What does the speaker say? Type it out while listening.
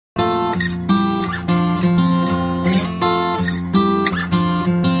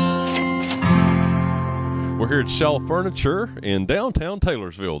here at Shaw Furniture in downtown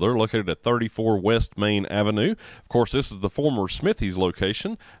Taylorsville. They're located at 34 West Main Avenue. Of course, this is the former Smithy's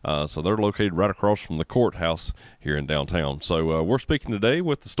location, so they're located right across from the courthouse here in downtown. So we're speaking today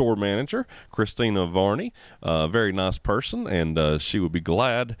with the store manager, Christina Varney, a very nice person, and she would be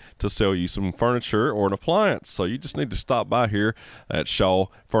glad to sell you some furniture or an appliance. So you just need to stop by here at Shaw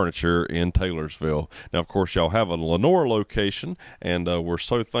Furniture in Taylorsville. Now, of course, y'all have a Lenore location, and we're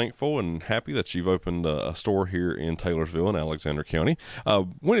so thankful and happy that you've opened a store here in Taylorsville in Alexander County.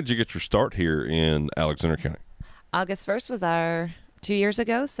 When did you get your start here in Alexander County? August 1st was our 2 years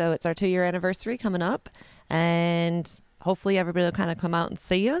ago, so it's our 2-year anniversary coming up, and hopefully everybody will kind of come out and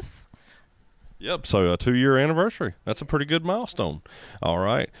see us. Yep, so a 2-year anniversary. That's a pretty good milestone. All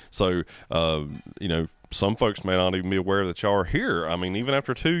right. So, you know, some folks may not even be aware that y'all are here. I mean, even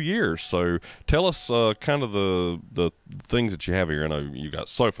after 2 years. So tell us kind of the things that you have here. I know you got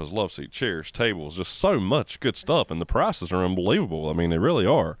sofas, love seat, chairs, tables, just so much good stuff. And the prices are unbelievable. I mean, they really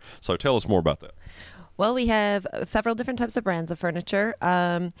are. So tell us more about that. Well, we have several different types of brands of furniture.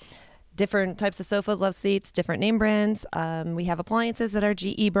 Different types of sofas, love seats, different name brands. We have appliances that are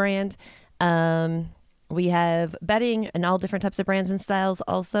GE brand. We have bedding and all different types of brands and styles.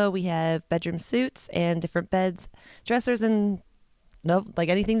 Also, we have bedroom suits and different beds, dressers, and like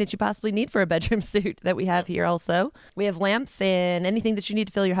anything that you possibly need for a bedroom suit that we have here also. We have lamps and anything that you need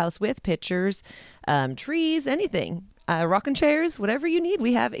to fill your house with, pictures, trees, anything, rocking chairs, whatever you need,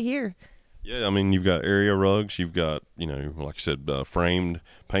 we have it here. Yeah, I mean, you've got area rugs, you've got, you know, like you said, framed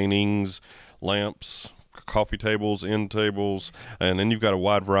paintings, lamps, coffee tables, end tables, and then you've got a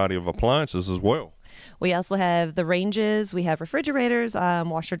wide variety of appliances as well. We also have the ranges. We have refrigerators,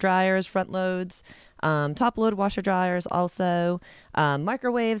 washer dryers, front loads, top load washer dryers, also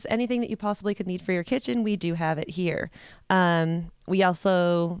microwaves, anything that you possibly could need for your kitchen. We do have it here. We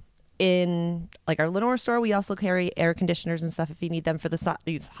also, in like our Lenore store, we also carry air conditioners and stuff if you need them for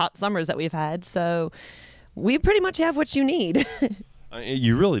these hot summers that we've had. So we pretty much have what you need.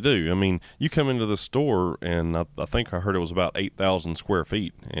 You really do. I mean, you come into the store, and I think I heard it was about 8,000 square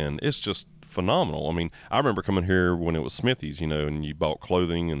feet, and it's just phenomenal. I mean, I remember coming here when it was Smithy's, you know, and you bought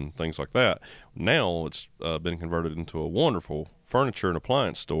clothing and things like that. Now it's been converted into a wonderful furniture and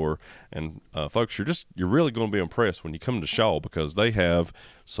appliance store, and folks, you're really going to be impressed when you come to Shaw, because they have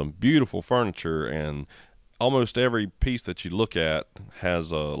some beautiful furniture, and almost every piece that you look at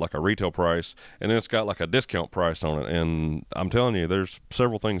has like a retail price, and then it's got like a discount price on it. And I'm telling you, there's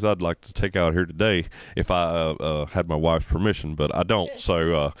several things I'd like to take out here today if I had my wife's permission, but I don't.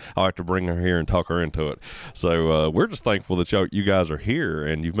 So I'll have to bring her here and talk her into it. So we're just thankful that you guys are here,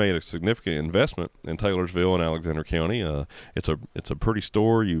 and you've made a significant investment in Taylorsville and Alexander County. It's a pretty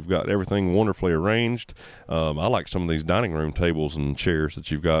store. You've got everything wonderfully arranged. I like some of these dining room tables and chairs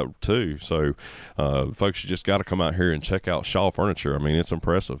that you've got too. So folks, you just got to come out here and check out Shaw Furniture. I mean, it's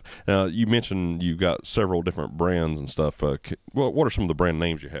impressive. Now, you mentioned you've got several different brands and stuff. What are some of the brand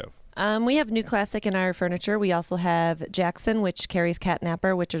names you have? We have New Classic in our furniture. We also have Jackson, which carries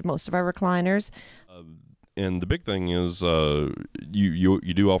Catnapper, which is most of our recliners. And the big thing is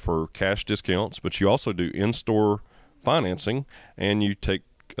you do offer cash discounts, but you also do in-store financing, and you take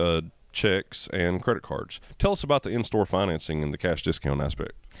checks and credit cards. Tell us about the in-store financing and the cash discount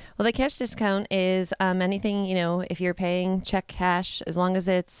aspect. Well, the cash discount is anything, you know, if you're paying check cash, as long as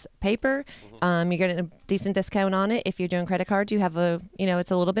it's paper, you're getting a decent discount on it. If you're doing credit cards, you have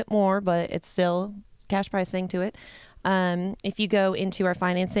it's a little bit more, but it's still cash pricing to it. If you go into our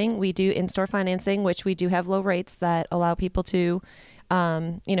financing, we do in-store financing, which we do have low rates that allow people to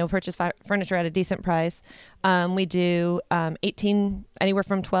purchase furniture at a decent price. We do anywhere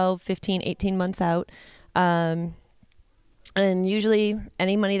from 12, 15, 18 months out. And usually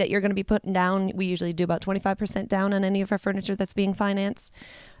any money that you're going to be putting down, we usually do about 25% down on any of our furniture that's being financed.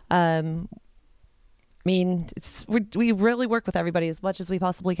 I mean, we really work with everybody as much as we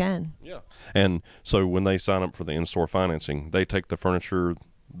possibly can. Yeah. And so when they sign up for the in-store financing, they take the furniture,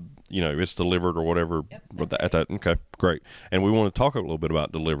 you know, it's delivered or whatever. Yep. Okay, great. And we want to talk a little bit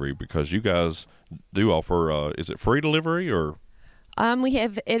about delivery, because you guys do offer, is it free delivery or? We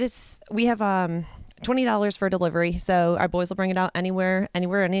have $20 for delivery. So our boys will bring it out anywhere,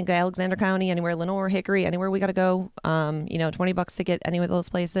 any Alexander County, anywhere, Lenore, Hickory, anywhere we got to go. $20 to get any of those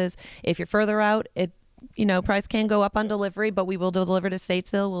places. If you're further out, price can go up on delivery, but we will deliver to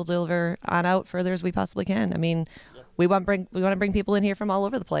Statesville. We'll deliver on out further as we possibly can. I mean, we want to bring people in here from all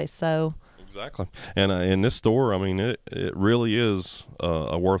over the place. So Exactly. And in this store, I mean, it really is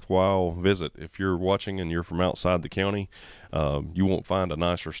a worthwhile visit. If you're watching and you're from outside the county, you won't find a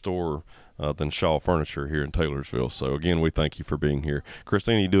nicer store than Shaw Furniture here in Taylorsville. So, again, we thank you for being here.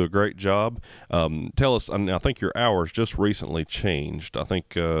 Christina, you do a great job. Tell us, I think your hours just recently changed. I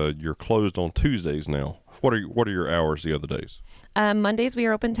think you're closed on Tuesdays now. What are your hours the other days? Mondays, we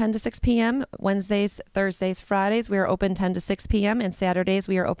are open 10 to 6 p.m. Wednesdays, Thursdays, Fridays, we are open 10 to 6 p.m. And Saturdays,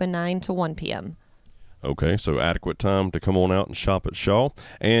 we are open 9 to 1 p.m. Okay, so adequate time to come on out and shop at Shaw.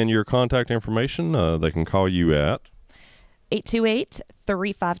 And your contact information, they can call you at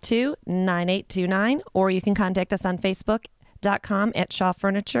 828-352-9829, or you can contact us on Facebook.com at Shaw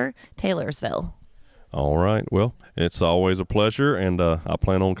Furniture, Taylorsville. All right. Well, it's always a pleasure, and I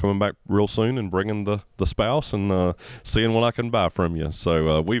plan on coming back real soon and bringing the spouse and seeing what I can buy from you.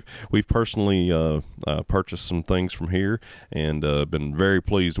 So we've personally purchased some things from here and been very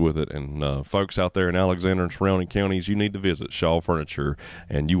pleased with it. And folks out there in Alexander and surrounding counties, you need to visit Shaw Furniture,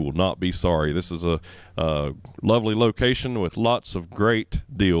 and you will not be sorry. This is a lovely location with lots of great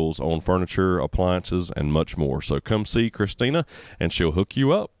deals on furniture, appliances, and much more. So come see Christina, and she'll hook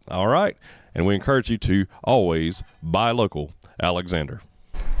you up. All right. And we encourage you to always buy local Alexander.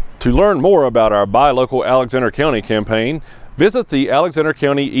 To learn more about our Buy Local Alexander County campaign, visit the Alexander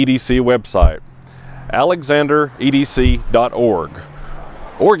County EDC website, alexanderedc.org,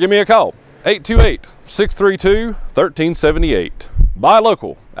 or give me a call, 828-632-1378. Buy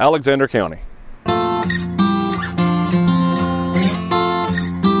Local Alexander County.